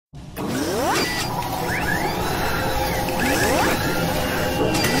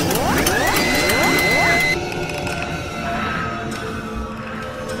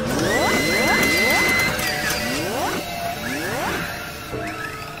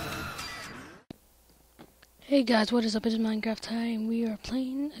Hey guys, what is up? It is Minecraft time. We are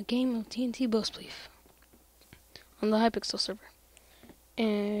playing a game of Tnt Lag Spleef on the Hypixel server.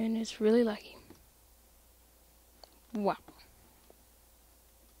 And it's really laggy. Wow.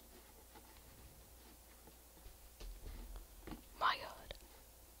 My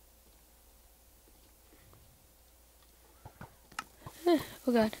god.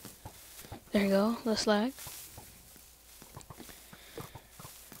 Oh god. There you go. Less lag.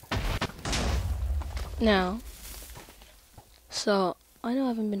 Now, so I know I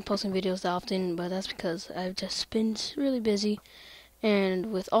haven't been posting videos that often, but that's because I've just been really busy.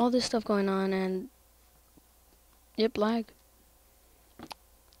 And with all this stuff going on and yep, lag.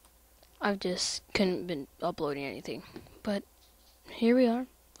 I've just couldn't been uploading anything. But here we are,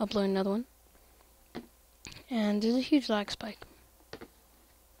 uploading another one. And there's a huge lag spike.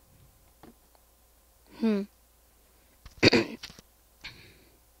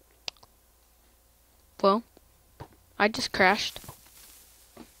 Well, I just crashed.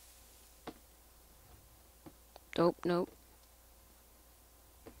 Nope.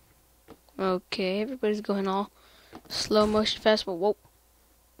 Okay, everybody's going all slow motion fast, but whoa.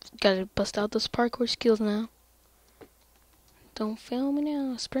 Gotta bust out those parkour skills now. Don't fail me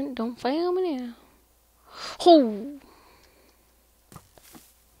now. Sprint, don't fail me now. Oh!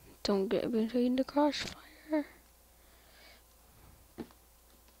 Don't get between the crossfire.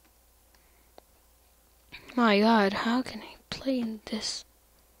 My god, how can I play in this?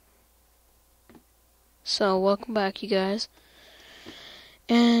 So, welcome back, you guys.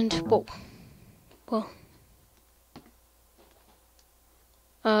 And, whoa. Well.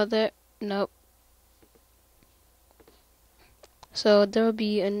 Nope. So, there will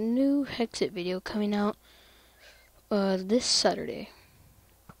be a new Hexit video coming out, this Saturday.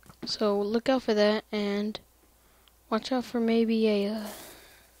 So, look out for that, and watch out for maybe a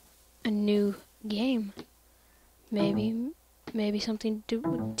new game. Maybe something to do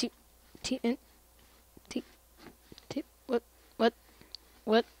with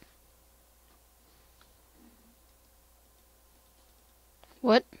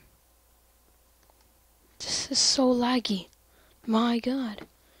What? This is so laggy. My god.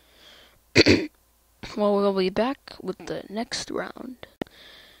 Well, we'll be back with the next round.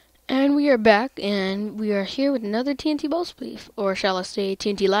 And we are back, and we are here with another Tnt Lag Spleef, or shall I say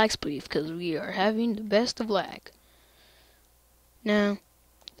Tnt Lag Spleef, because we are having the best of lag. Now,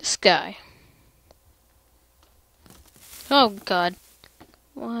 this guy. Oh god.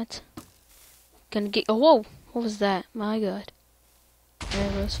 What? Gonna get, oh whoa, what was that? My god.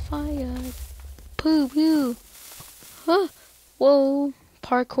 There was fire. Poo poo. Huh. Whoa.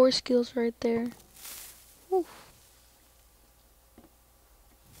 Parkour skills right there. Woo.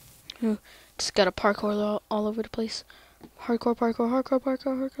 Just got a parkour all over the place. Hardcore parkour.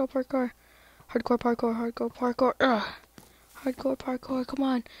 Ugh. Hardcore parkour. Come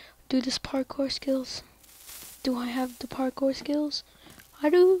on. Do this parkour skills. Do I have the parkour skills? I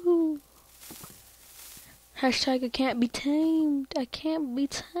do. Hashtag I can't be tamed. I can't be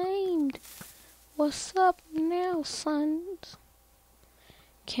tamed. What's up now, sons?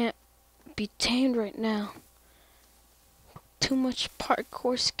 Can't be tamed right now. Too much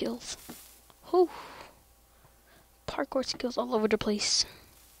parkour skills. Whew. Parkour skills all over the place.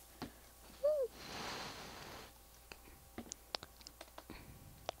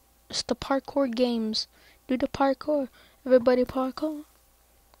 It's the parkour games. Do the parkour. Everybody parkour.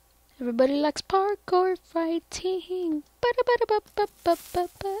 Everybody likes parkour fighting.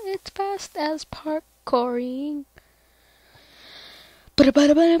 It's fast as parkouring.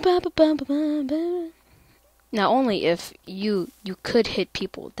 Now only if you could hit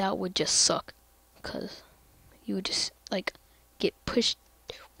people, that would just suck. Cause you would just like get pushed.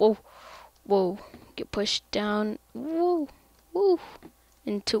 Whoa. Get pushed down. Whoa.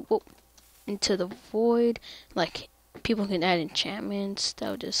 Into the void. Like people can add enchantments.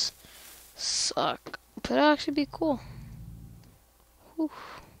 That would just suck. But it'd actually be cool. Whew.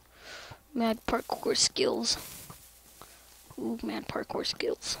 Mad parkour skills. Ooh, mad parkour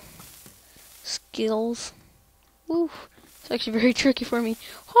skills. Ooh, it's actually very tricky for me.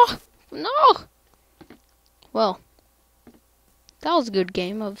 Oh, no! Well, that was a good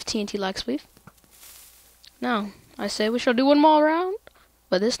game of Tnt Lag Spleef. Now, I say we shall do one more round,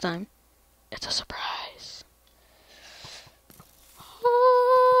 but this time, it's a surprise.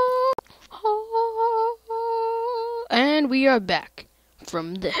 And we are back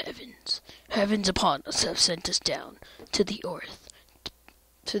from the heavens. Heavens upon us have sent us down to the earth.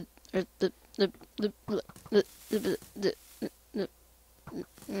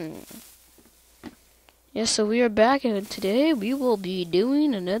 Yes, so we are back, and today we will be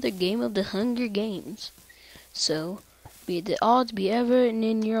doing another game of the Hunger Games.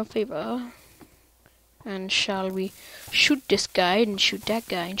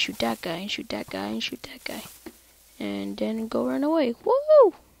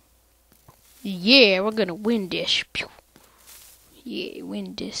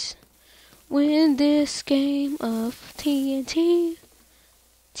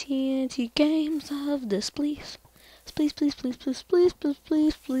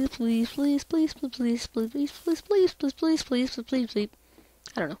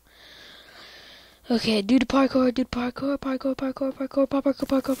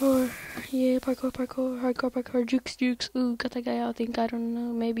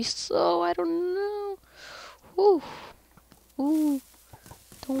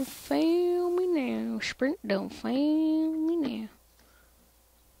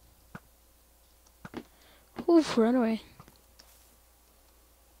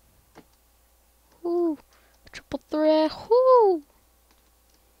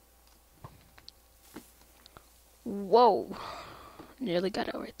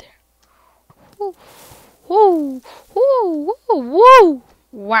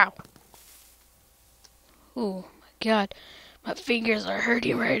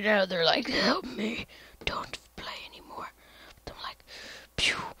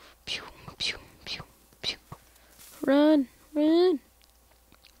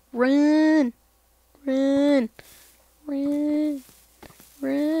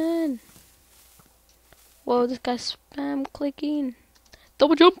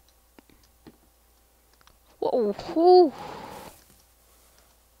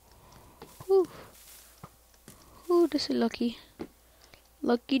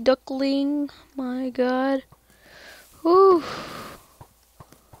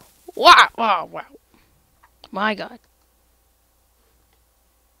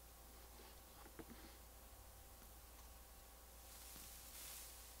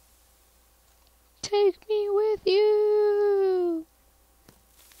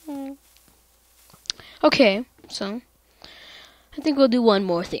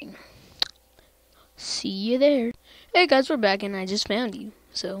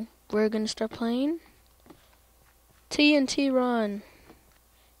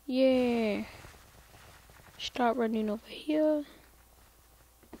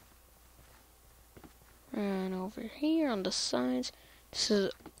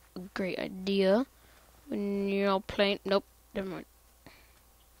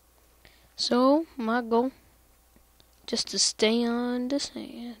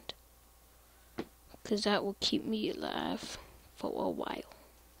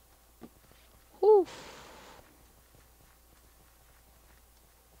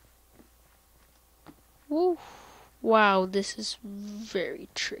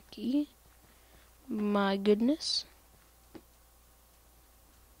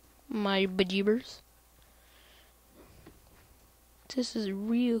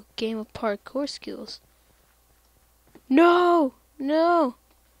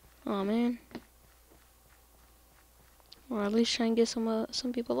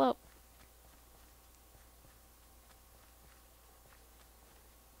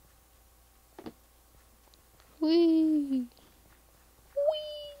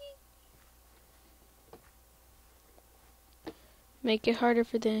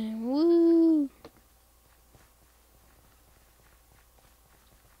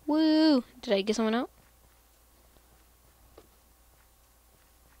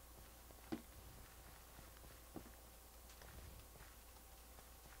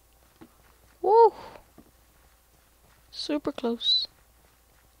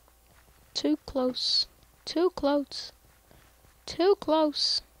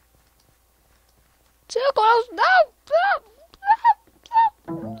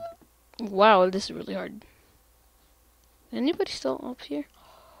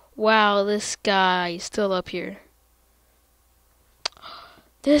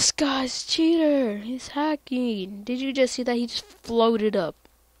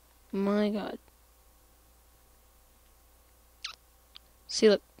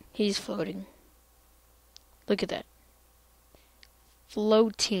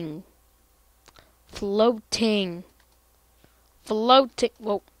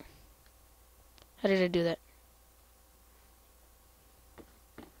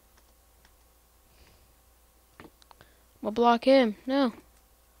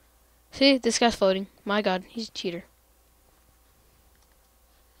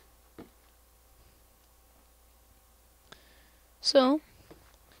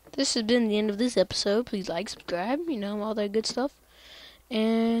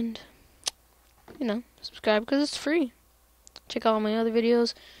 subscribe because it's free. Check out all my other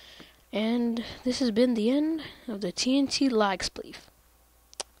videos. And this has been the end of the TNT Lag Spleef.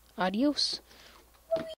 Adios.